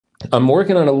I'm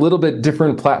working on a little bit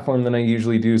different platform than I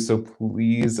usually do, so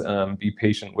please be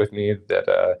patient with me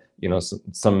that,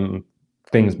 some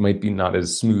things might be not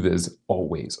as smooth as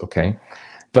always, okay?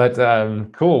 But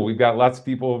cool, we've got lots of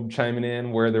people chiming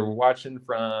in where they're watching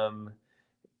from.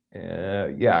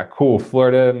 Yeah, cool,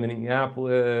 Florida,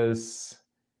 Minneapolis,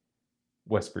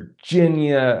 West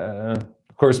Virginia.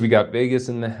 Of course, we got Vegas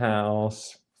in the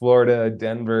house, Florida,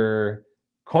 Denver,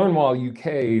 Cornwall,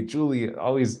 UK. Julie,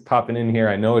 always popping in here.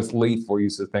 I know it's late for you,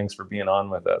 so thanks for being on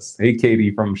with us. Hey,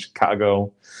 Katie from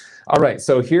Chicago. All right,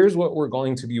 so here's what we're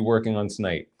going to be working on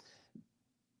tonight.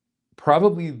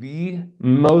 Probably the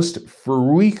most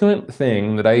frequent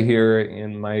thing that I hear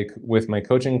with my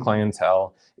coaching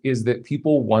clientele is that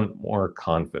people want more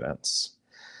confidence.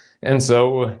 And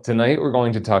so tonight we're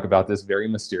going to talk about this very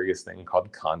mysterious thing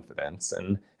called confidence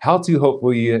and how to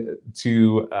hopefully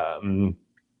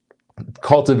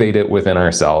cultivate it within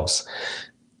ourselves.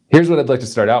 Here's what I'd like to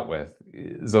start out with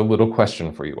is a little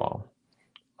question for you all.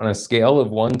 On a scale of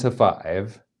 1 to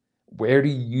 5, where do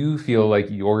you feel like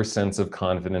your sense of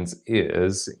confidence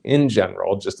is in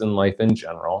general, just in life in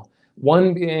general?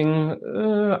 1 being,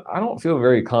 I don't feel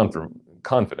very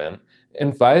confident,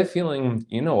 and 5 feeling,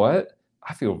 you know what?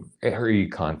 I feel very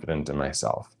confident in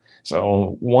myself.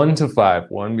 So 1 to 5,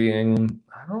 1 being,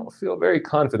 I don't feel very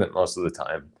confident most of the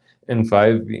time, and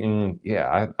 5 being,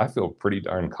 yeah, I feel pretty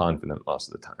darn confident most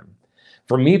of the time.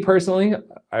 For me personally,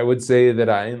 I would say that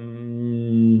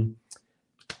I'm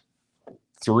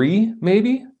 3,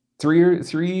 maybe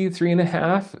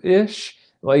 3.5-ish.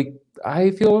 Like, I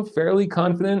feel fairly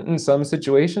confident in some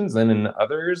situations, and in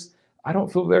others, I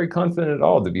don't feel very confident at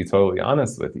all, to be totally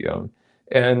honest with you.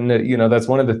 And that's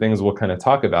one of the things we'll kind of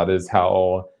talk about is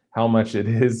how much it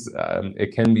is.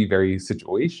 It can be very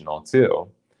situational too.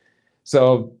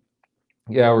 So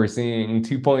yeah, we're seeing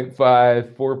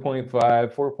 2.5,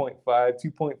 4.5, 4.5,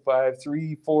 2.5,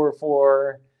 3, 4,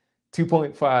 4,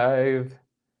 2.5.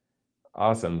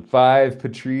 Awesome. 5,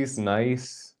 Patrice,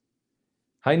 nice.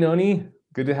 Hi, Noni.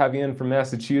 Good to have you in from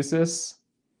Massachusetts.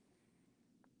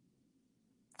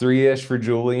 3-ish for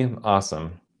Julie.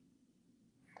 Awesome.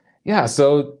 Yeah,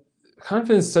 so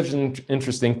confidence is such an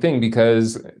interesting thing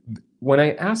because when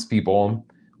I ask people,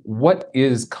 what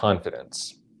is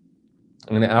confidence?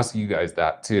 I'm going to ask you guys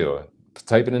that too.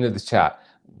 Type it into the chat.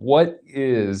 What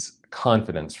is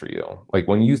confidence for you? Like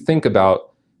when you think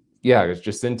about, yeah, it's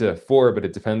just into 4, but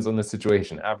it depends on the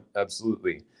situation.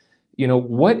 Absolutely.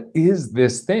 What is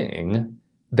this thing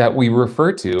that we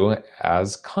refer to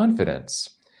as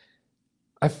confidence?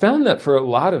 I found that for a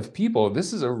lot of people,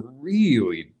 this is a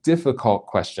really difficult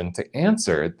question to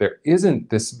answer. There isn't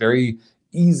this very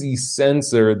easy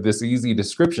sense or this easy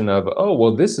description of, oh,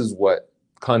 well, this is what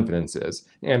confidence is.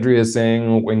 Andrea is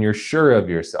saying when you're sure of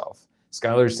yourself.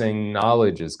 Skylar's saying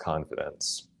knowledge is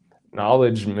confidence.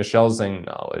 Knowledge, Michelle's saying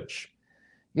knowledge.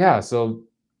 Yeah, so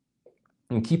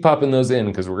and keep popping those in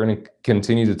because we're going to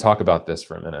continue to talk about this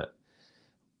for a minute.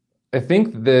 I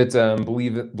think that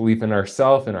belief in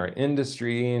ourselves, in our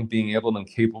industry, being able and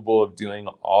capable of doing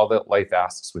all that life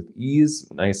asks with ease.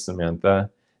 Nice, Samantha.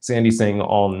 Sandy saying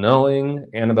all-knowing.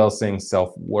 Annabelle saying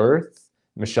self-worth.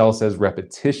 Michelle says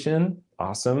repetition.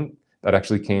 Awesome. That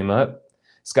actually came up.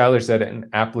 Skylar said an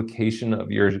application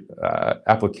of your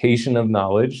application of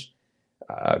knowledge.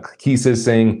 Keith is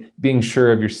saying being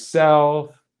sure of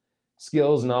yourself.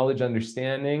 Skills, knowledge,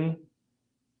 understanding.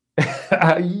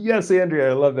 Yes,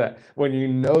 Andrea, I love that. When you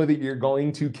know that you're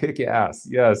going to kick ass.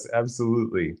 Yes,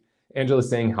 absolutely. Angela's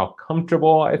saying how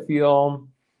comfortable I feel.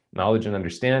 Knowledge and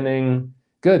understanding.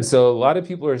 Good. So a lot of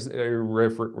people are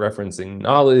referencing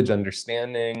knowledge,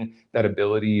 understanding, that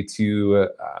ability to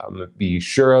be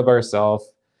sure of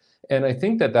ourselves. And I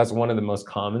think that that's one of the most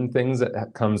common things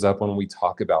that comes up when we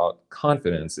talk about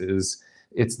confidence is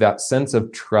it's that sense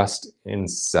of trust in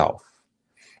self.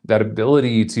 That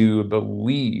ability to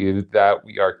believe that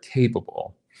we are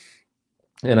capable.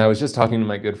 And I was just talking to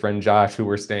my good friend Josh, who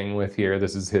we're staying with here.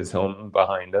 This is his home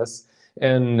behind us.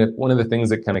 And one of the things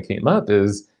that kind of came up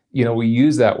is, we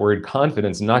use that word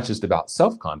confidence, not just about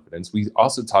self-confidence. We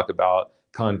also talk about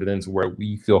confidence where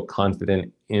we feel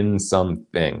confident in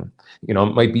something. It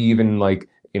might be even like,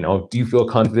 do you feel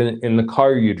confident in the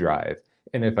car you drive?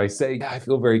 And if I say, yeah, I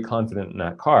feel very confident in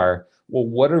that car, well,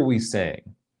 what are we saying?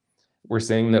 We're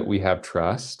saying that we have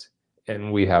trust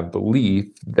and we have belief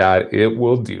that it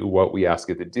will do what we ask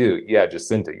it to do. Yeah,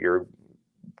 Jacinta, you're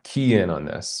key in on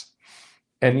this.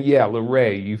 And yeah,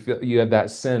 Lorraine, you have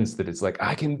that sense that it's like,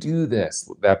 I can do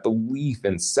this, that belief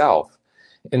in self.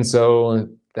 And so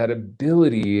that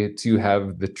ability to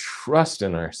have the trust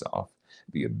in ourselves,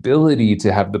 the ability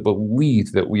to have the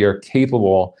belief that we are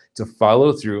capable to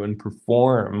follow through and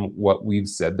perform what we've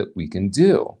said that we can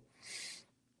do.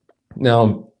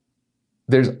 Now,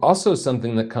 there's also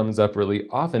something that comes up really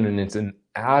often, and it's in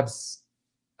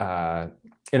an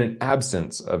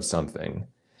absence of something,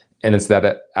 and it's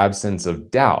that absence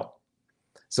of doubt.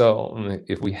 So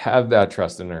if we have that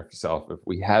trust in ourselves, if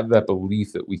we have that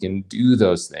belief that we can do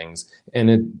those things, and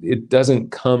it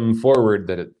doesn't come forward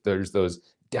that there's those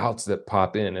doubts that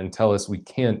pop in and tell us we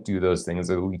can't do those things,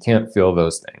 or we can't feel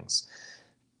those things,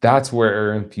 that's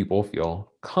where people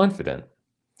feel confident.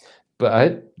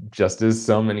 But just as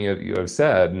so many of you have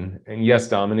said, and yes,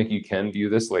 Dominic, you can view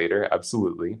this later,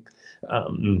 absolutely.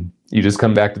 You just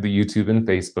come back to the YouTube and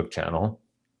Facebook channel.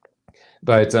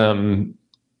 But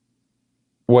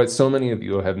what so many of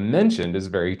you have mentioned is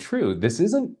very true. This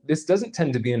doesn't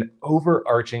tend to be an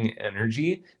overarching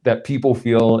energy that people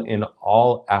feel in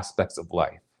all aspects of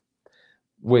life.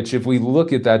 Which, if we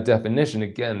look at that definition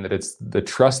again, that it's the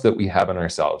trust that we have in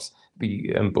ourselves,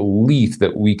 the belief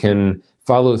that we can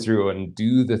follow through and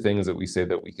do the things that we say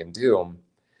that we can do,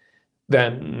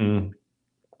 then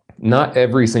not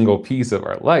every single piece of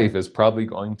our life is probably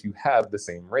going to have the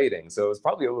same rating. So it's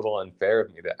probably a little unfair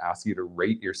of me to ask you to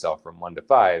rate yourself from 1 to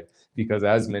 5, because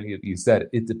as many of you said,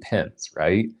 it depends,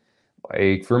 right?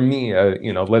 Like for me,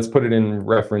 let's put it in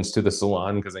reference to the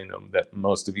salon, because I know that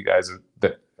most of you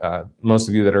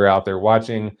that are out there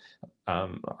watching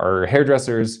are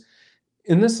hairdressers.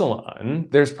 In the salon,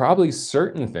 there's probably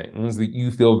certain things that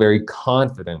you feel very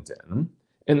confident in,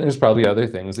 and there's probably other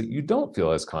things that you don't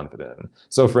feel as confident in.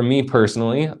 So for me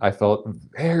personally, I felt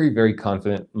very, very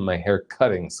confident in my hair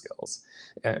cutting skills.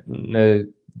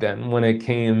 And then when it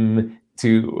came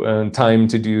to time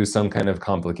to do some kind of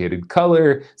complicated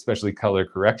color, especially color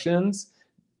corrections,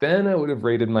 then I would have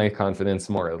rated my confidence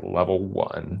more at level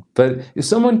 1. But if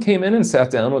someone came in and sat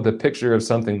down with a picture of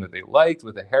something that they liked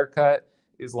with a haircut,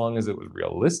 as long as it was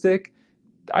realistic,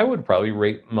 I would probably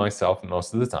rate myself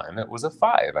most of the time it was a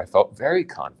 5. I felt very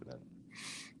confident.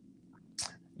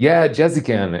 Yeah,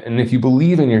 Jessica, and if you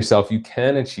believe in yourself, you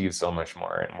can achieve so much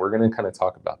more. And we're going to kind of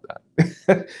talk about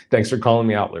that. Thanks for calling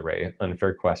me out, Lorraine.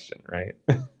 Unfair question, right?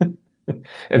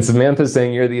 And Samantha's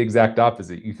saying you're the exact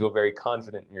opposite. You feel very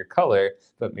confident in your color,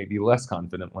 but maybe less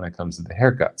confident when it comes to the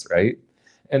haircuts, right?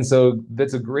 And so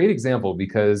that's a great example,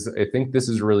 because I think this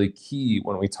is really key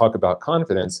when we talk about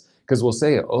confidence, because we'll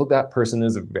say, oh, that person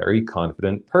is a very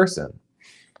confident person.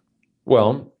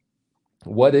 Well,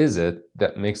 what is it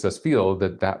that makes us feel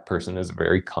that that person is a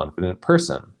very confident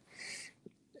person?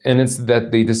 And it's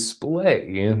that they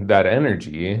display that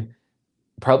energy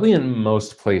probably in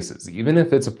most places. Even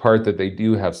if it's a part that they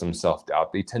do have some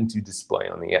self-doubt, they tend to display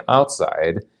on the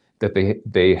outside that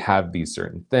they have these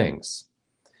certain things.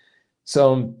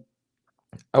 So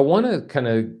I want to kind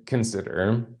of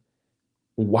consider,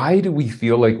 why do we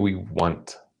feel like we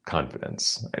want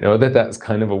confidence? I know that that's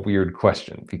kind of a weird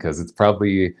question, because it's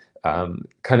probably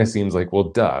kind of seems like, well,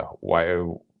 duh, why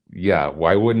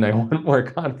wouldn't I want more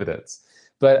confidence?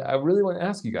 But I really want to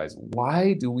ask you guys,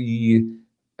 why do we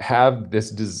have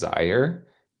this desire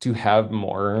to have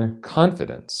more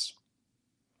confidence?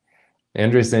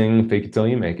 Andrew's saying, fake it till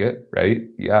you make it, right?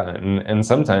 Yeah, and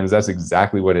sometimes that's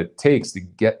exactly what it takes to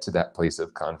get to that place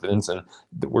of confidence, and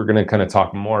we're going to kind of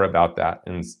talk more about that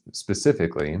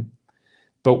specifically.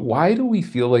 But why do we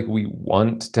feel like we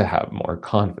want to have more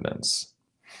confidence?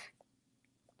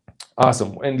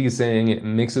 Awesome. Wendy's saying it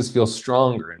makes us feel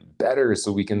stronger and better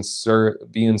so we can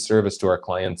be in service to our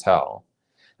clientele.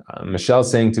 Michelle's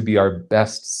saying to be our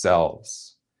best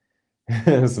selves.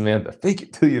 Samantha, fake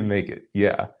it till you make it.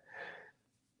 Yeah.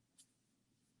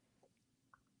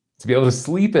 To be able to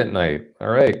sleep at night. All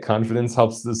right. Confidence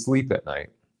helps to sleep at night.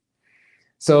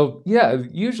 So yeah,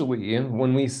 usually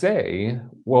when we say,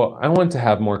 well, I want to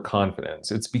have more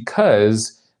confidence, it's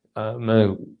because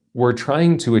we're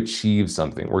trying to achieve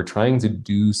something. We're trying to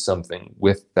do something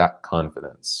with that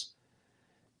confidence.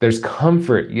 There's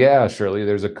comfort. Yeah, Shirley,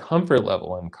 there's a comfort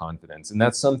level in confidence. And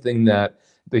that's something that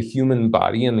the human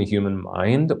body and the human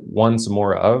mind wants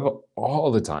more of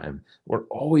all the time. We're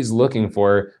always looking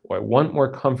for, well, I want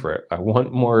more comfort. I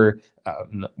want more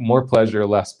pleasure,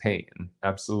 less pain.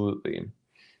 Absolutely.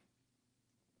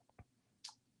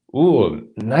 Ooh,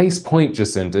 nice point,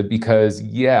 Jacinta, because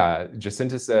yeah,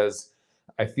 Jacinta says,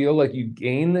 I feel like you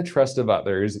gain the trust of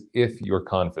others if you're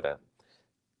confident.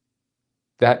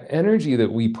 That energy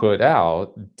that we put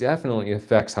out definitely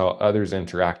affects how others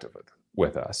interact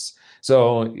with us.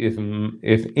 So if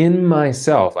in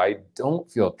myself, I don't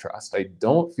feel trust, I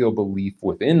don't feel belief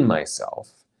within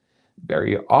myself,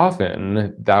 very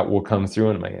often that will come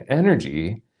through in my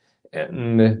energy.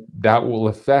 And that will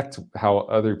affect how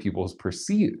other people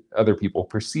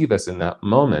perceive us in that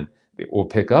moment. They will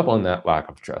pick up on that lack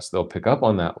of trust. They'll pick up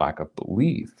on that lack of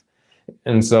belief.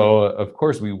 And so, of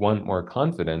course, we want more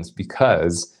confidence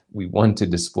because we want to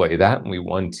display that and we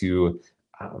want to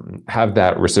have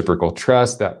that reciprocal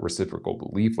trust, that reciprocal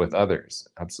belief with others.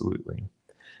 Absolutely.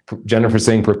 Jennifer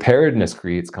saying preparedness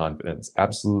creates confidence.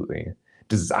 Absolutely.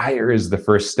 Desire is the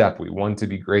first step. We want to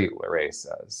be great, Lorraine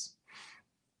says.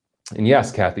 And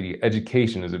yes, Kathy,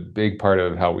 education is a big part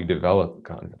of how we develop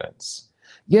confidence.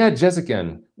 Yeah,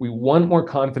 Jessica, we want more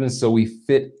confidence so we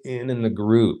fit in the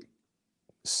group.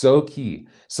 So key.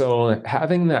 So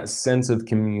having that sense of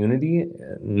community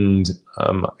and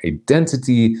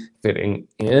identity, fitting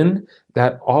in,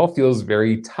 that all feels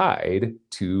very tied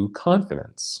to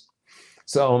confidence.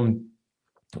 So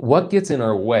what gets in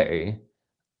our way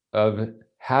of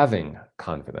having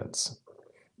confidence?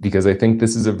 Because I think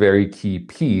this is a very key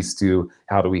piece to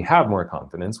how do we have more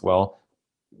confidence? Well,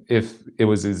 if it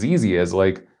was as easy as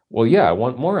like, well, yeah, I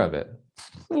want more of it.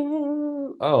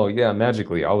 Oh, yeah,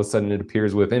 magically, all of a sudden it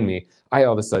appears within me. I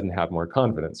all of a sudden have more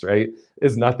confidence, right?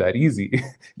 It's not that easy.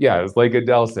 Yeah, it's like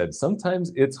Adele said,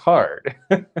 sometimes it's hard.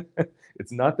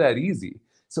 It's not that easy.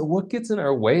 So what gets in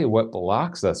our way? What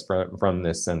blocks us from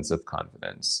this sense of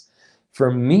confidence?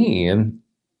 For me,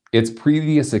 it's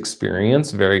previous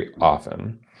experience very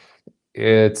often.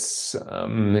 It's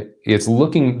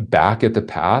looking back at the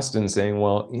past and saying,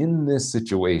 well, in this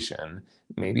situation,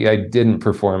 maybe I didn't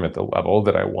perform at the level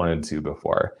that I wanted to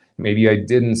before. Maybe I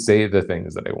didn't say the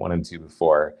things that I wanted to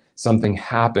before. Something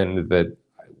happened that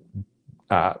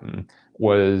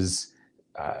was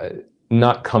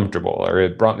not comfortable, or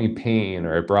it brought me pain,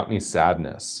 or it brought me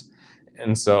sadness.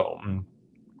 And so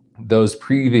those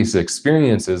previous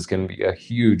experiences can be a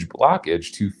huge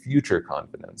blockage to future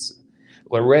confidence.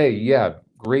 Lorraine, yeah,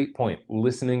 great point.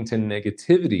 Listening to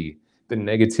negativity, the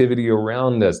negativity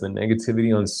around us, the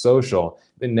negativity on social,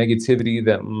 the negativity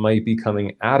that might be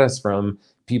coming at us from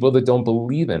people that don't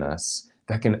believe in us,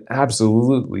 that can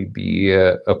absolutely be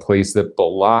a place that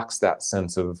blocks that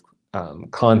sense of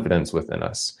confidence within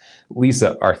us.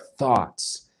 Lisa, our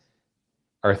thoughts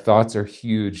are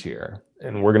huge here.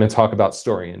 And we're going to talk about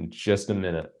story in just a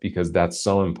minute because that's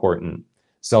so important.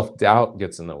 Self-doubt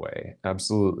gets in the way.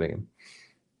 Absolutely.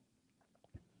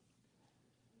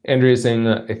 Andrea is saying,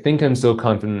 I think I'm so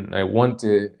confident and I want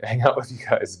to hang out with you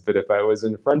guys, but if I was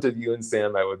in front of you and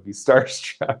Sam, I would be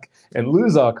starstruck and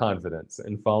lose all confidence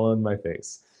and fall on my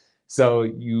face. So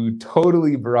you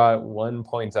totally brought one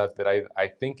point up that I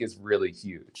think is really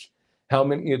huge. How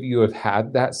many of you have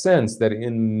had that sense that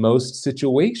in most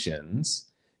situations,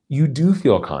 you do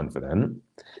feel confident,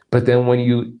 but then when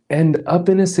you end up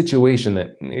in a situation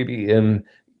that maybe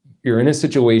you're in a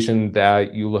situation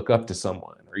that you look up to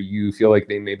someone, or you feel like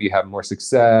they maybe have more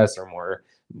success or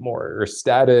more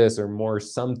status or more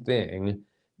something,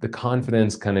 the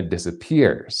confidence kind of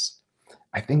disappears.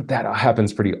 I think that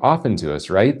happens pretty often to us,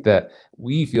 right? That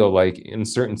we feel like in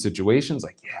certain situations,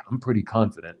 like, yeah, I'm pretty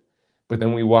confident. But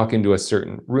then we walk into a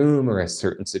certain room or a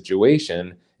certain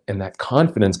situation, and that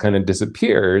confidence kind of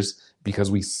disappears because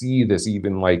we see this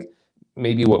even like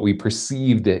maybe what we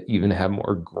perceive to even have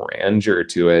more grandeur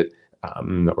to it,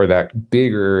 or that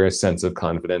bigger sense of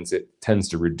confidence, it tends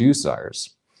to reduce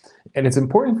ours. And it's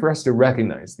important for us to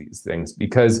recognize these things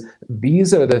because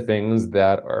these are the things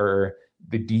that are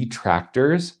the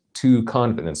detractors to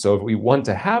confidence. So if we want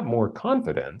to have more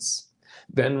confidence,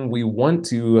 then we want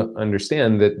to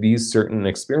understand that these certain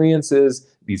experiences,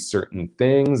 these certain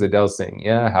things, Adele's saying,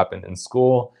 yeah, happened in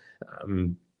school.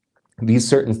 These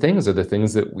certain things are the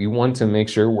things that we want to make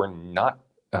sure we're not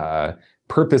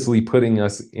purposely putting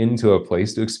us into a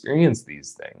place to experience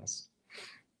these things.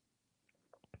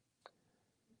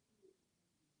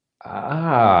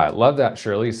 Ah, love that,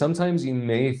 Shirley. Sometimes you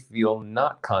may feel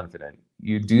not confident.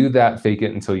 You do that fake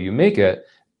it until you make it.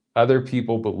 Other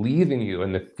people believe in you,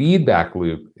 and the feedback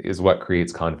loop is what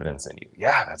creates confidence in you.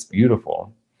 Yeah, that's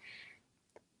beautiful.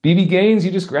 BB Gaines,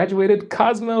 you just graduated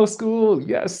Cosmo School.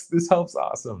 Yes, this helps.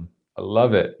 Awesome. I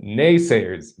love it.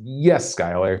 Naysayers. Yes,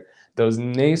 Skylar. Those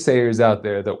naysayers out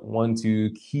there that want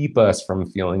to keep us from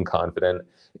feeling confident.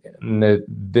 And that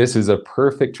this is a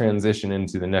perfect transition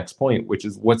into the next point, which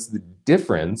is what's the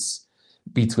difference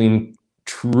between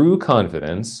true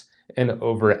confidence and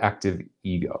overactive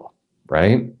ego,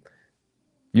 right?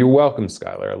 You're welcome,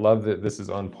 Skylar. I love that this is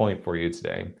on point for you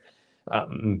today.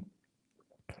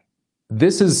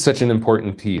 This is such an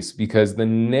important piece because the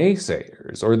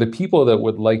naysayers, or the people that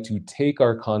would like to take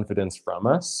our confidence from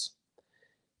us,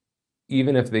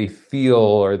 even if they feel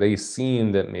or they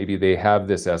seem that maybe they have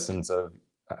this essence of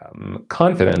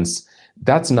confidence,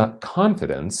 That's not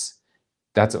confidence,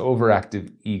 that's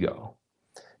overactive ego.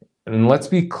 And let's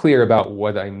be clear about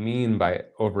what I mean by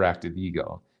overactive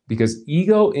ego, because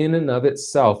ego in and of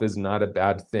itself is not a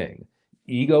bad thing.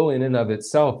 Ego in and of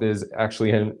itself is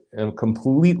actually a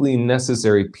completely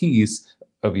necessary piece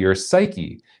of your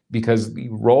psyche, because the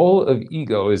role of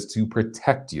ego is to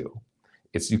protect you.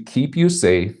 It's to keep you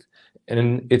safe,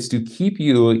 and it's to keep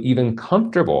you even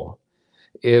comfortable.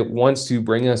 It wants to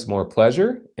bring us more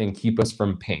pleasure and keep us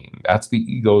from pain. That's the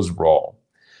ego's role.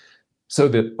 So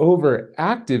the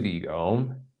overactive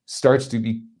ego starts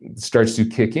to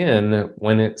kick in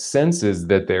when it senses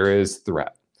that there is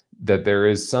threat, that there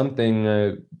is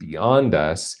something beyond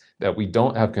us that we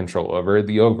don't have control over.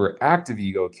 The overactive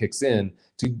ego kicks in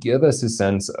to give us a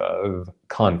sense of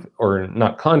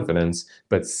not confidence,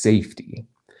 but safety.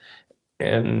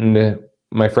 And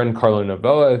my friend Carlo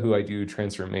Novoa, who I do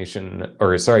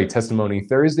Testimony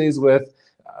Thursdays with,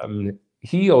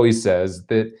 he always says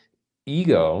that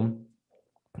ego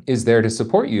is there to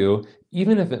support you,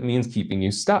 even if it means keeping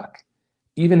you stuck,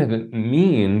 even if it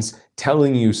means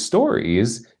telling you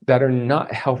stories that are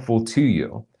not helpful to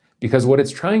you. Because what it's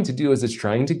trying to do is it's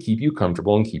trying to keep you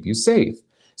comfortable and keep you safe.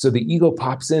 So the ego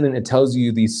pops in and it tells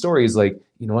you these stories like,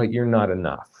 you know what, you're not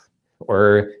enough.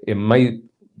 Or it might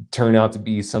turn out to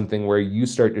be something where you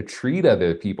start to treat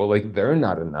other people like they're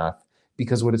not enough,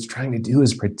 because what it's trying to do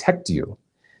is protect you.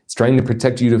 It's trying to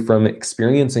protect you from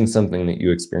experiencing something that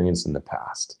you experienced in the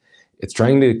past. It's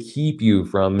trying to keep you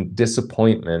from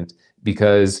disappointment,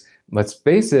 because let's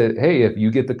face it, hey, if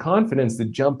you get the confidence to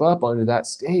jump up onto that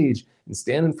stage and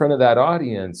stand in front of that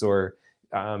audience, or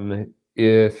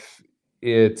if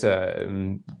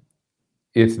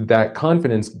that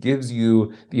confidence gives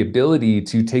you the ability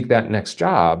to take that next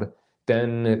job,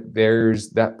 then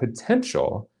there's that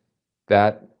potential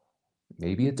that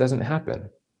maybe it doesn't happen.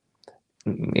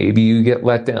 Maybe you get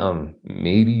let down.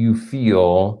 Maybe you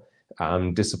feel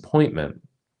disappointment.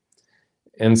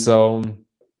 And so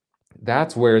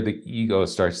that's where the ego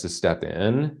starts to step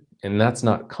in. And that's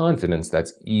not confidence,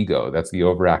 that's ego. That's the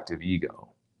overactive ego.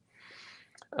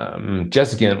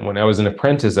 Just again, when I was an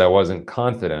apprentice, I wasn't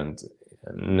confident.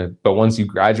 But once you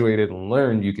graduated and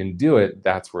learned you can do it,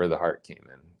 that's where the heart came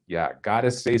in. Yeah, got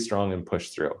to stay strong and push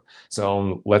through.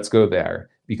 So let's go there,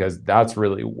 because that's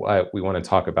really what we want to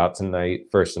talk about tonight.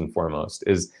 First and foremost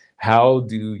is, how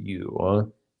do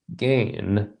you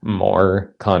gain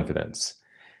more confidence?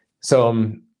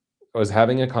 So I was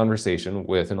having a conversation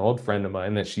with an old friend of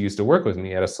mine that she used to work with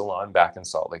me at a salon back in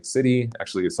Salt Lake City.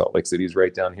 Actually, Salt Lake City is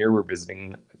right down here. We're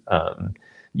visiting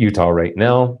Utah right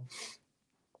now.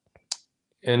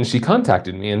 And she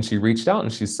contacted me and she reached out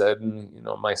and she said, you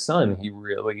know, my son, he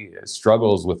really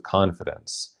struggles with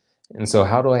confidence. And so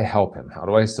how do I help him? How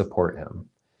do I support him?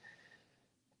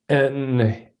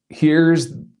 And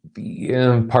here's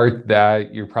the part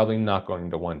that you're probably not going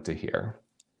to want to hear.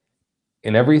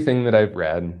 In everything that I've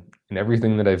read, in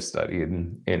everything that I've studied,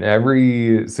 in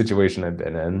every situation I've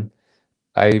been in,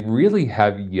 I really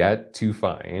have yet to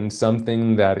find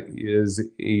something that is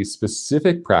a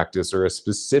specific practice or a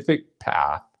specific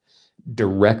path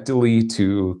directly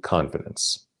to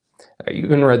confidence. I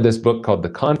even read this book called The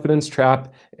Confidence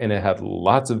Trap, and it had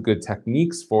lots of good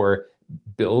techniques for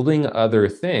building other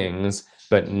things,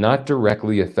 but not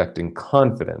directly affecting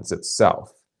confidence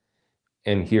itself.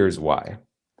 And here's why.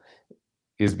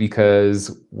 Is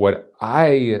because what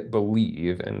I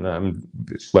believe, and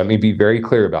let me be very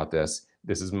clear about this,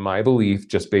 this is my belief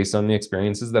just based on the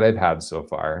experiences that I've had so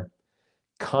far.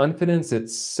 Confidence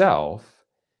itself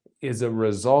is a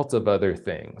result of other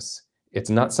things.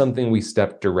 It's not something we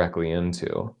step directly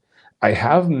into. I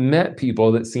have met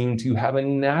people that seem to have a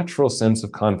natural sense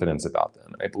of confidence about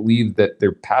them. I believe that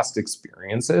their past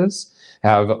experiences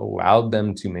have allowed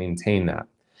them to maintain that.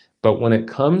 But when it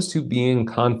comes to being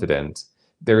confident,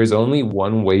 there is only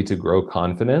one way to grow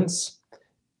confidence,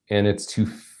 and it's to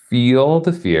feel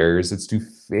the fears, it's to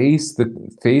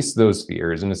face those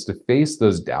fears, and it's to face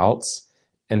those doubts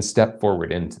and step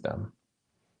forward into them.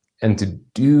 And to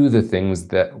do the things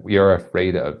that we are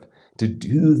afraid of, to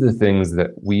do the things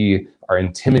that we are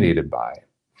intimidated by.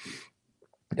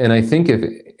 And I think if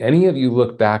any of you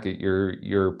look back at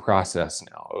your process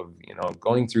now of, you know,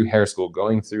 going through hair school,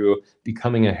 going through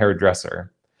becoming a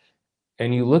hairdresser,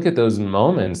 and you look at those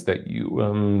moments that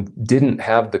you didn't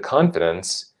have the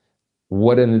confidence,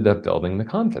 what ended up building the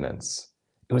confidence?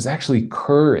 It was actually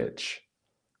courage.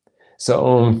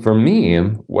 So for me,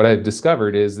 what I've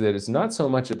discovered is that it's not so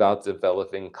much about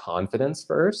developing confidence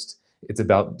first, it's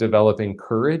about developing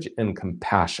courage and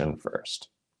compassion first.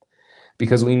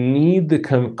 Because we need the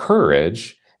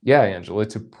courage Yeah, Angela,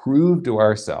 to prove to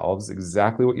ourselves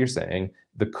exactly what you're saying,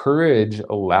 the courage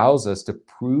allows us to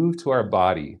prove to our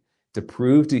body, to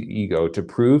prove to ego, to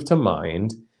prove to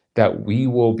mind that we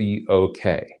will be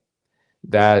okay.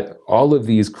 That all of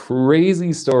these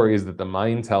crazy stories that the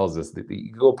mind tells us, that the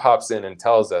ego pops in and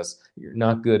tells us, you're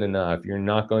not good enough, you're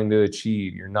not going to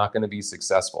achieve, you're not going to be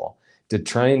successful, to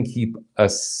try and keep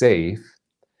us safe,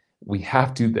 we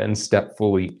have to then step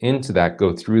fully into that,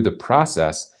 go through the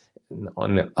process.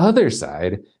 On the other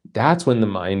side, that's when the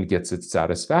mind gets its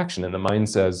satisfaction. And the mind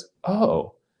says,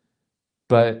 oh,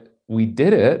 but we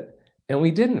did it and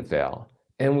we didn't fail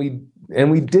and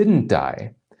we didn't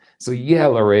die. So yeah,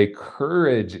 Lorraine,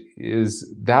 courage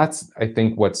that's I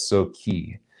think what's so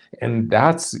key. And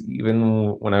that's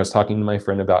even when I was talking to my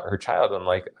friend about her child, I'm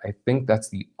like, I think that's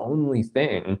the only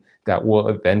thing that will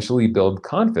eventually build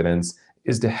confidence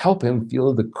is to help him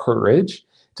feel the courage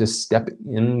to step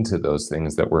into those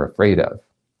things that we're afraid of.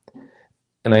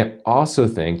 And I also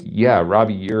think, yeah,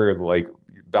 Robbie,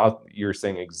 you're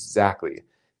saying exactly.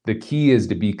 The key is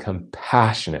to be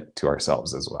compassionate to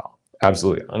ourselves as well.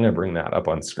 Absolutely. I'm going to bring that up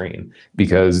on screen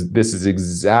because this is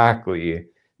exactly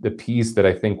the piece that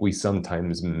I think we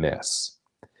sometimes miss.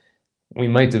 We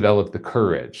might develop the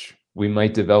courage. We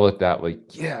might develop that, like,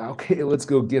 yeah, okay, let's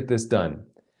go get this done.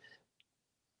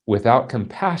 Without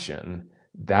compassion,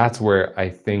 that's where I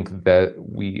think that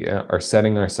we are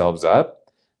setting ourselves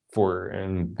up for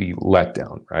the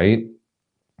letdown, right?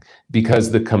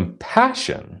 Because the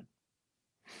compassion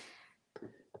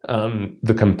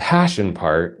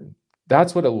part,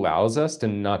 that's what allows us to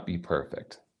not be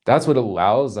perfect. That's what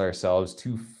allows ourselves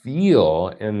to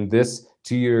feel, and this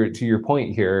to your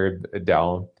point here,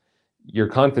 Adele, your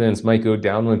confidence might go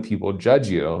down when people judge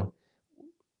you.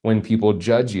 When people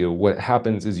judge you, what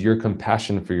happens is your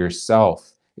compassion for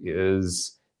yourself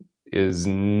is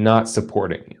not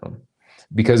supporting you.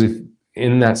 Because if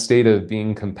in that state of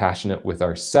being compassionate with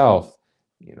ourselves,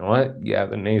 you know what? Yeah,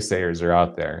 the naysayers are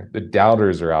out there, the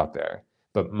doubters are out there,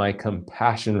 but my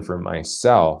compassion for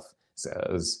myself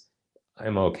says,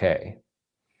 I'm okay.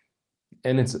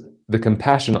 And it's the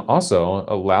compassion also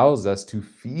allows us to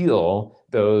feel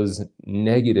those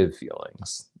negative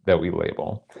feelings that we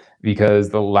label, because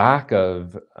the lack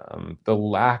of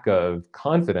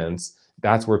confidence,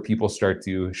 that's where people start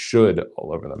to should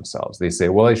all over themselves. They say,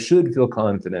 well, I should feel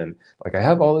confident, like I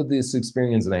have all of this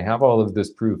experience and I have all of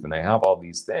this proof and I have all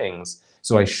these things,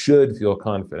 so I should feel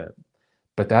confident.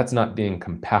 But that's not being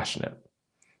compassionate.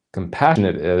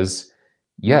 Compassionate is,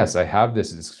 yes, I have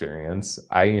this experience.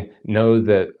 I know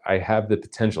that I have the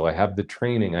potential, I have the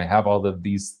training, I have all of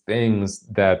these things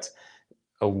that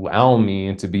allow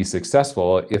me to be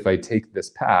successful if I take this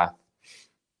path.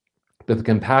 But the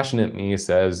compassionate me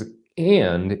says,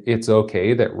 and it's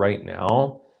okay that right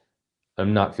now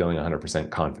I'm not feeling 100%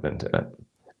 confident in it.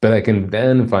 But I can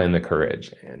then find the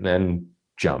courage and then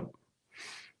jump.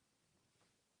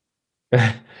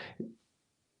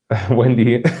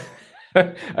 Wendy,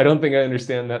 I don't think I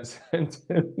understand that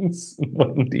sentence,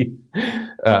 Wendy.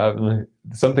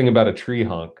 Something about a tree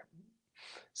hunk.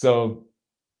 So,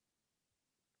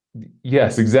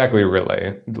 yes, exactly,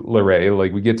 Lorraine.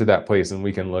 Like we get to that place and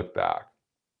we can look back.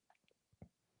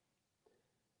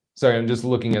 Sorry, I'm just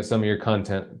looking at some of your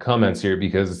content comments here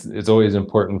because it's always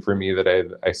important for me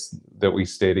that that we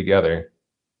stay together.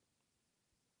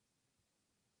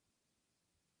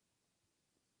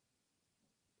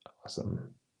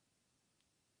 Awesome.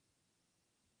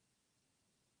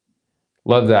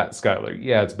 Love that, Skylar.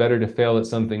 Yeah, it's better to fail at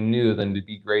something new than to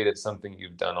be great at something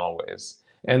you've done always.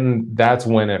 And that's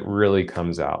when it really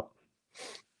comes out.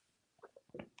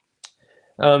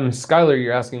 Skylar,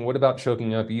 you're asking, what about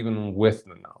choking up even with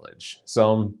the knowledge?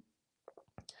 So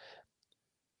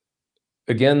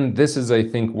again, this is, I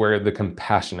think, where the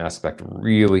compassion aspect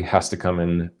really has to come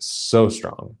in so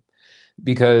strong.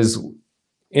 Because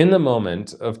in the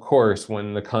moment, of course,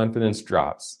 when the confidence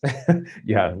drops,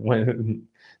 yeah,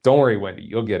 don't worry, Wendy,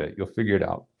 you'll get it. You'll figure it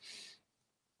out.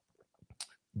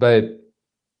 But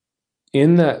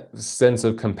in that sense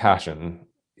of compassion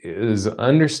is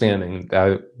understanding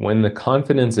that when the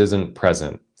confidence isn't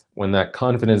present, when that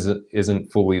confidence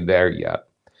isn't fully there yet,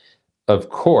 of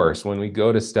course, when we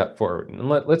go to step forward, and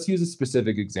let's use a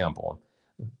specific example.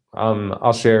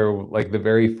 I'll share like the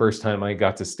very first time I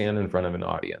got to stand in front of an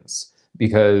audience,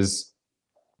 because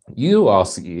you all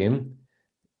see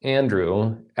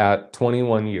Andrew at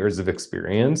 21 years of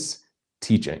experience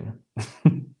teaching.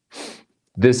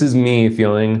 This is me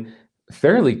feeling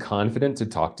fairly confident to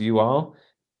talk to you all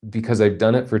because I've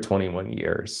done it for 21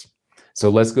 years. So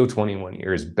let's go 21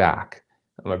 years back.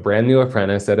 I'm a brand new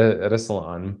apprentice at a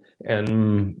salon,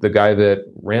 and the guy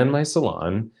that ran my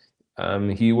salon,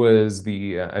 he was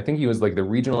I think he was like the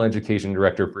regional education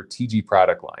director for TG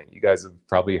product line. You guys have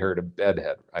probably heard of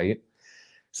Bedhead, right?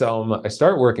 So I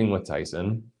start working with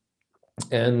Tyson,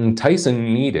 and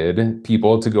Tyson needed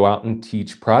people to go out and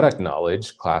teach product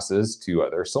knowledge classes to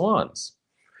other salons.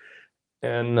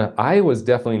 And I was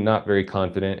definitely not very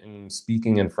confident in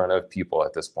speaking in front of people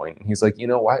at this point. And he's like,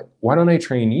 why don't I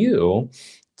train you?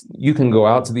 You can go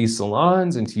out to these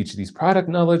salons and teach these product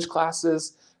knowledge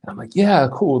classes. And I'm like, yeah,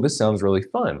 cool. This sounds really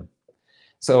fun.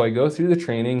 So I go through the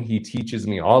training. He teaches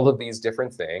me all of these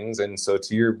different things. And so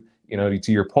to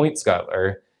your point,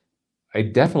 Skylar, I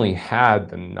definitely had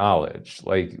the knowledge,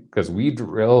 like, because we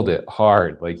drilled it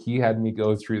hard. Like, he had me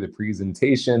go through the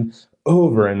presentation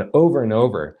over and over and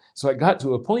over. So I got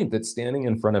to a point that standing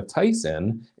in front of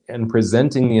Tyson and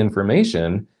presenting the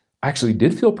information, I actually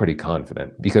did feel pretty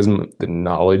confident because the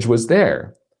knowledge was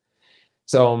there.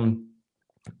 So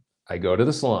I go to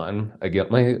the salon, I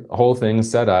get my whole thing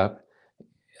set up,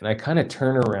 and I kind of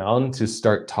turn around to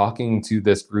start talking to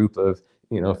this group of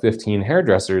 15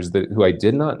 hairdressers who I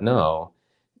did not know.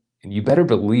 And you better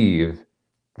believe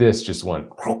this just went,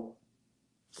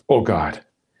 oh God.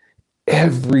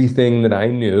 Everything that I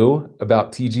knew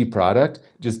about TG product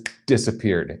just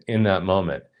disappeared in that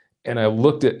moment. And I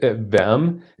looked at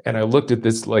them, and I looked at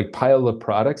this like pile of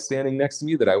products standing next to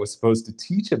me that I was supposed to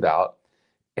teach about.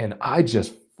 And I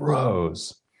just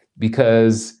froze,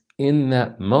 because in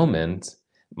that moment,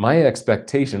 my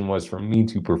expectation was for me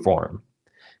to perform.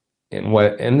 And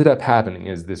what ended up happening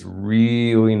is this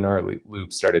really gnarly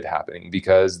loop started happening,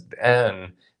 because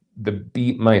then the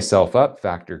beat myself up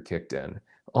factor kicked in.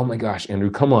 Oh my gosh,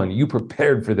 Andrew, come on, you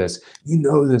prepared for this. You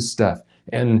know this stuff.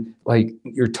 And like,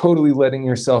 you're totally letting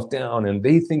yourself down, and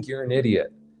they think you're an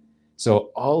idiot.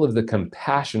 So all of the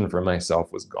compassion for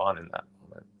myself was gone in that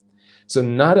moment. So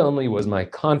not only was my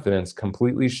confidence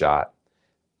completely shot,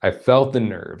 I felt the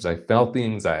nerves, I felt the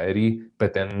anxiety,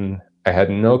 but then I had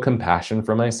no compassion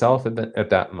for myself at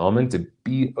that moment to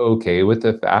be okay with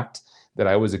the fact that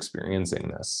I was experiencing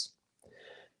this.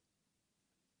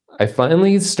 I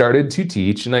finally started to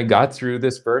teach, and I got through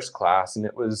this first class, and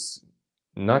it was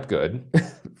not good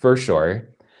for sure.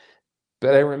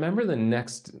 But I remember the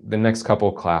next couple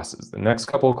of classes. The next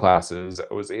couple of classes,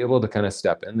 I was able to kind of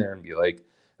step in there and be like,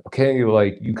 okay,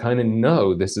 like, you kind of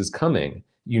know this is coming.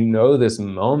 You know this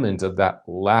moment of that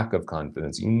lack of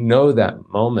confidence. You know that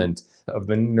moment of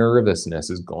the nervousness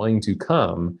is going to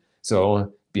come.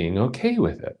 So being okay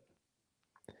with it.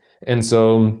 And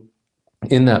so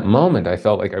in that moment, I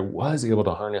felt like I was able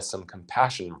to harness some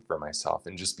compassion for myself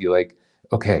and just be like,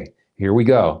 okay, here we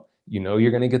go. You know,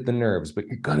 you're going to get the nerves, but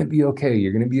you're going to be okay.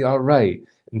 You're going to be all right.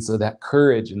 And so that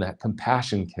courage and that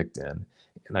compassion kicked in,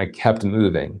 and I kept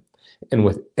moving. And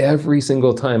with every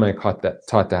single time I taught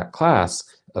that class,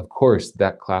 of course,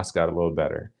 that class got a little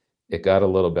better. It got a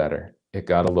little better. It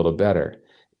got a little better.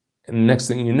 And next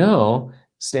thing you know,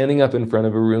 standing up in front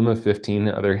of a room of 15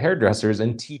 other hairdressers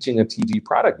and teaching a TG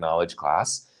product knowledge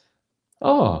class,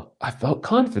 oh, I felt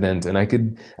confident, and I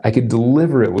could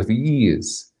deliver it with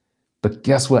ease. But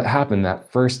guess what happened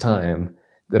that first time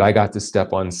that I got to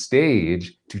step on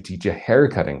stage to teach a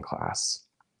haircutting class?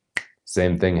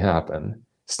 Same thing happened.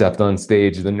 Stepped on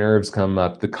stage, the nerves come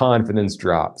up, the confidence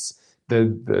drops.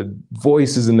 The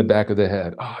voices in the back of the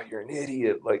head, oh, you're an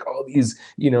idiot, like all these,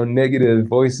 negative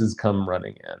voices come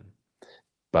running in.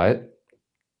 But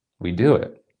we do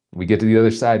it. We get to the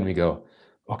other side and we go,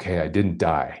 okay, I didn't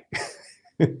die.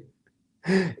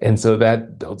 And so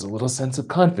that builds a little sense of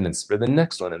confidence for the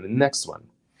next one and the next one.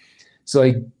 So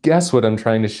I guess what I'm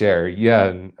trying to share,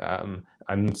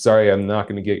 I'm sorry, I'm not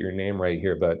going to get your name right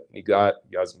here, but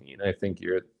Yasmin, I think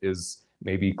is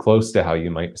maybe close to how you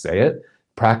might say it.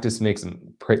 Practice makes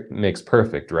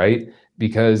perfect, right?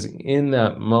 Because in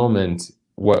that moment,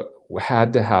 what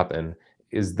had to happen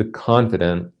is the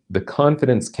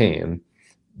confidence came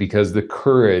because the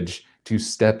courage to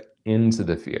step into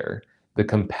the fear, the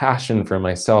compassion for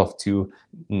myself to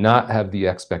not have the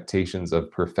expectations of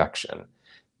perfection.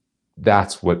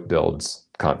 That's what builds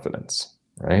confidence,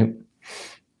 right?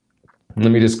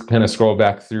 Let me just kind of scroll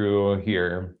back through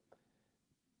here.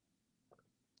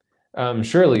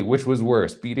 Shirley, which was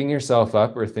worse, beating yourself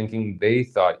up or thinking they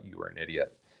thought you were an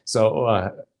idiot?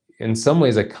 So in some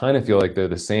ways, I kind of feel like they're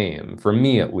the same. For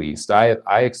me, at least, I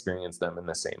experience them in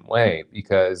the same way,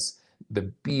 because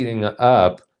the beating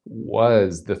up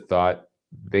was the thought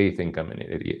they think I'm an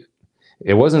idiot.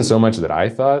 It wasn't so much that I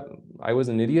thought I was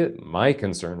an idiot. My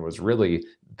concern was really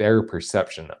their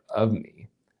perception of me.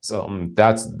 So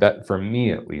that for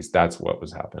me, at least, that's what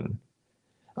was happening.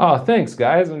 Oh, thanks,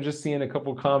 guys. I'm just seeing a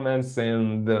couple comments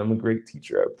saying that I'm a great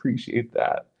teacher. I appreciate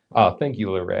that. Oh, thank you,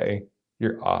 Lorray.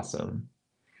 You're awesome.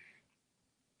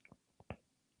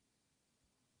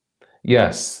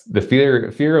 Yes, the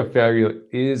fear of failure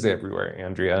is everywhere,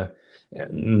 Andrea.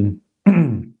 And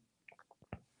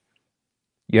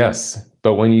yes,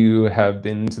 but when you have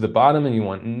been to the bottom and you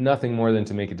want nothing more than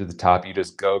to make it to the top, you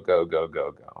just go, go, go,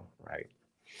 go, go, right?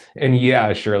 And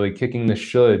yeah, Shirley, kicking the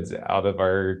shoulds out of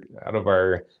our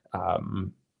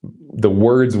the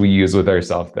words we use with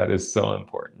ourselves, that is so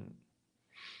important.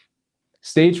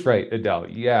 Stage fright, Adele.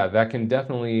 Yeah, that can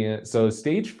definitely. So,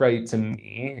 stage fright to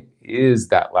me is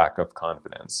that lack of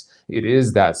confidence. It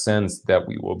is that sense that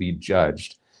we will be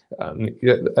judged.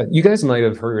 You guys might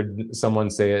have heard someone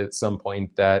say at some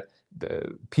point that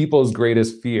the people's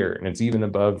greatest fear, and it's even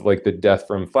above like the death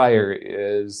from fire,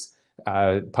 is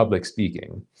public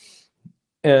speaking.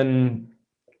 And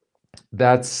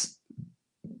that's,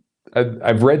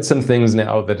 I've read some things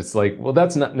now that it's like, well,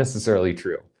 that's not necessarily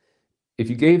true. If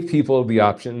you gave people the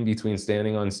option between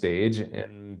standing on stage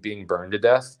and being burned to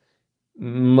death,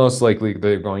 most likely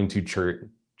they're going to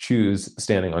choose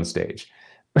standing on stage.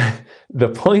 The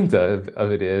point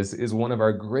of it is one of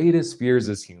our greatest fears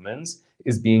as humans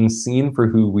is being seen for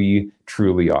who we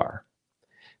truly are.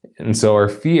 And so our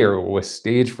fear with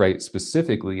stage fright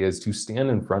specifically is to stand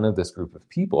in front of this group of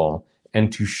people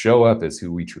and to show up as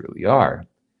who we truly are,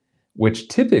 which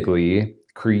typically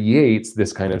creates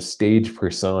this kind of stage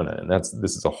persona. And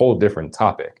this is a whole different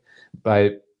topic.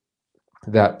 But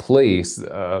that place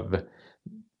of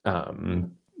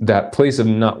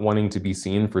not wanting to be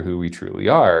seen for who we truly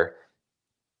are,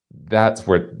 that's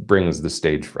what brings the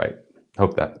stage fright.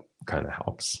 Hope that kind of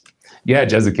helps. Yeah,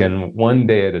 Jezikin, one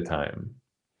day at a time.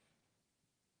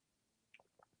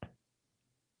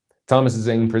 Thomas is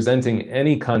saying presenting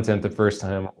any content the first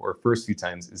time or first few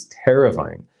times is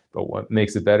terrifying, but what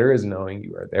makes it better is knowing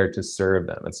you are there to serve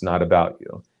them. It's not about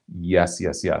you. Yes,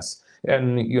 yes, yes.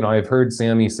 And I've heard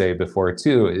Sammy say before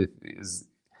too, is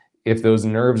if those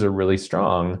nerves are really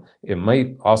strong, it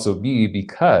might also be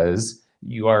because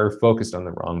you are focused on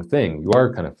the wrong thing. You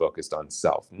are kind of focused on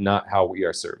self, not how we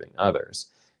are serving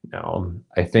others. Now,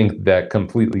 I think that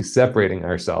completely separating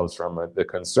ourselves from the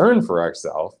concern for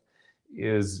ourselves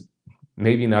is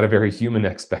maybe not a very human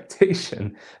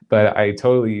expectation, but I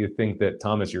totally think that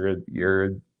Thomas, you're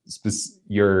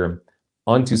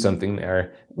onto something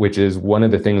there, which is one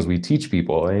of the things we teach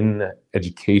people in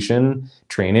education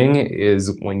training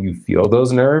is when you feel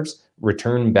those nerves,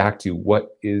 return back to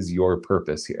what is your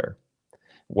purpose here?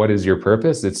 What is your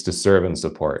purpose? It's to serve and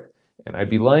support. And I'd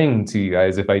be lying to you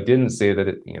guys if I didn't say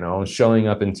that, showing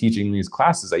up and teaching these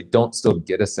classes, I don't still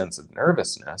get a sense of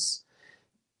nervousness.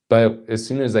 But as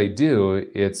soon as I do,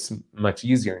 it's much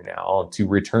easier now to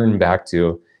return back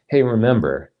to, hey,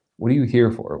 remember, what are you here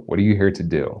for? What are you here to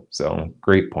do? So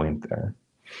great point there.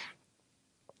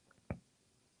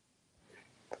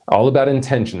 All about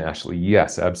intention, Ashley.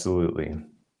 Yes, absolutely.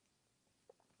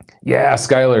 Yeah,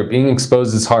 Skylar, being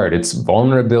exposed is hard. It's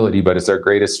vulnerability, but it's our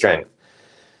greatest strength.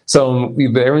 So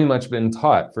we've very much been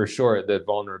taught for sure that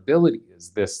vulnerability is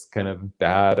this kind of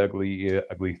bad,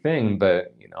 ugly thing.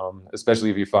 But, especially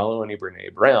if you follow any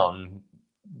Brene Brown,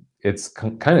 it's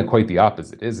kind of quite the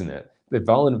opposite, isn't it? That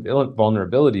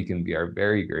vulnerability can be our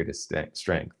very greatest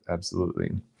strength.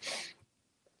 Absolutely.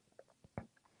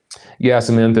 Yeah,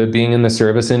 Samantha, being in the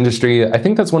service industry, I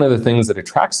think that's one of the things that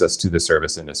attracts us to the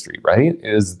service industry, right?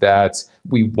 Is that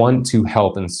we want to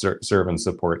help and serve and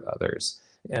support others.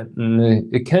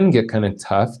 And it can get kind of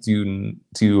tough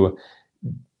to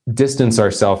distance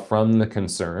ourselves from the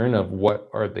concern of what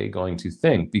are they going to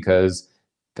think, because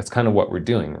that's kind of what we're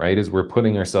doing, right? Is we're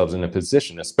putting ourselves in a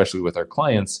position, especially with our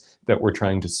clients, that we're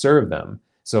trying to serve them.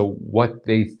 So what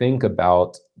they think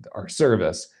about our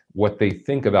service, what they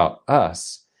think about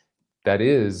us, that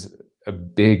is a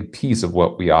big piece of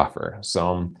what we offer.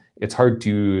 So it's hard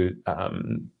to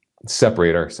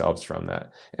separate ourselves from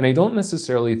that. And I don't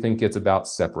necessarily think it's about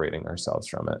separating ourselves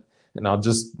from it. And I'm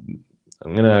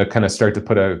going to kind of start to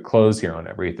put a close here on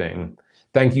everything.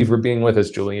 Thank you for being with us,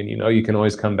 Julian. You can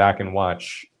always come back and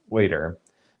watch later.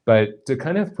 But to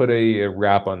kind of put a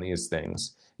wrap on these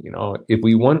things, if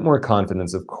we want more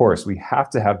confidence, of course, we have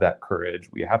to have that courage.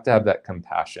 We have to have that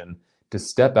compassion to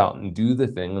step out and do the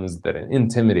things that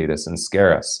intimidate us and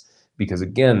scare us. Because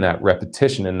again, that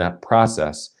repetition and that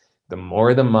process, the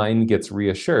more the mind gets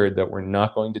reassured that we're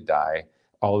not going to die,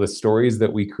 all the stories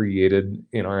that we created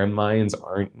in our minds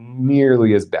aren't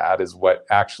nearly as bad as what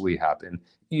actually happened,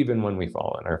 even when we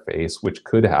fall on our face, which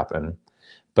could happen.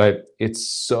 But it's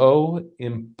so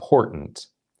important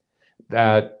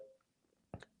that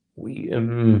we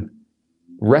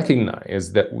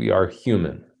recognize that we are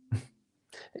human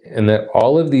and that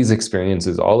all of these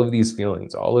experiences, all of these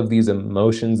feelings, all of these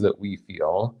emotions that we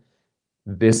feel,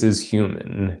 this is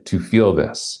human to feel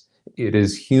this. It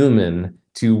is human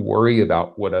to worry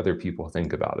about what other people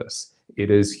think about us.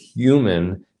 It is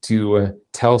human to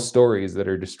tell stories that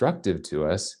are destructive to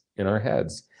us in our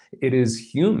heads. It is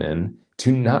human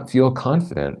to not feel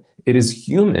confident. It is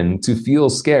human to feel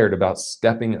scared about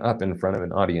stepping up in front of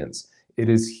an audience. It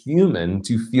is human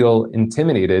to feel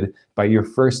intimidated by your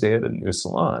first day at a new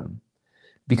salon.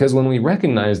 Because when we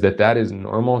recognize that that is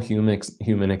normal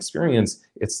human experience,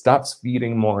 it stops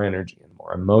feeding more energy and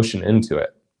more emotion into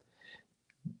it.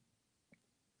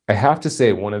 I have to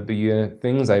say, one of the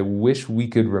things I wish we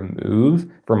could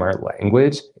remove from our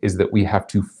language is that we have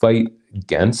to fight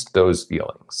against those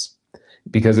feelings.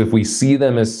 Because if we see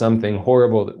them as something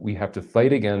horrible that we have to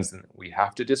fight against and that we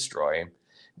have to destroy,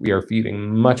 we are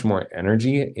feeding much more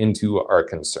energy into our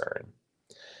concern.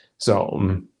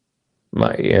 So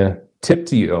my tip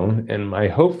to you and my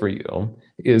hope for you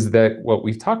is that what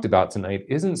we've talked about tonight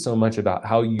isn't so much about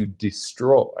how you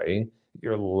destroy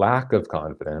your lack of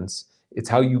confidence. It's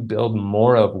how you build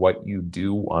more of what you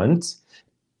do want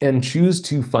and choose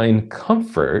to find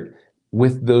comfort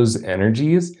with those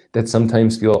energies that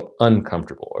sometimes feel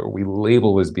uncomfortable or we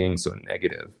label as being so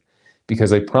negative.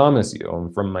 Because I promise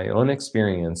you, from my own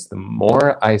experience, the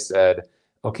more I said,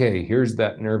 okay, here's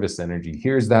that nervous energy,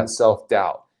 here's that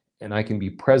self-doubt, and I can be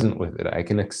present with it, I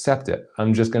can accept it,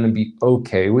 I'm just going to be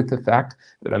okay with the fact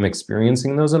that I'm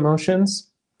experiencing those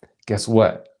emotions. Guess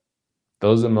what?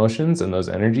 Those emotions and those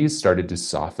energies started to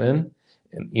soften,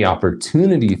 and the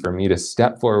opportunity for me to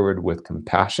step forward with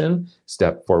compassion,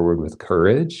 step forward with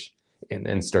courage, and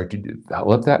then start to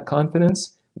develop that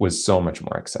confidence was so much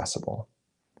more accessible.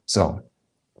 So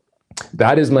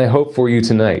that is my hope for you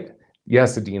tonight.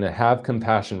 Yes, Adina, have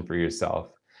compassion for yourself.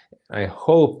 I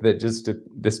hope that just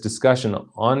this discussion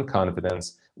on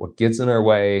confidence, what gets in our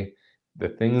way, the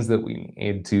things that we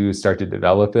need to start to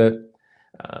develop it,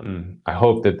 I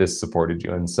hope that this supported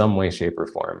you in some way, shape, or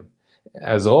form.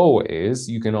 As always,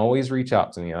 you can always reach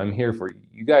out to me. I'm here for you.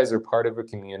 You guys are part of a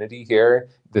community here,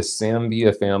 this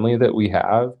Sambia family that we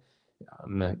have.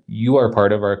 You are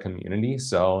part of our community,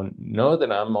 so know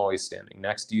that I'm always standing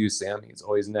next to you. Sam, he's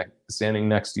always standing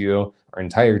next to you. Our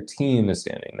entire team is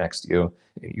standing next to you.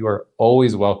 You are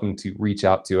always welcome to reach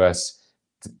out to us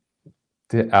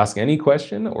to ask any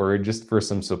question or just for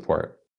some support.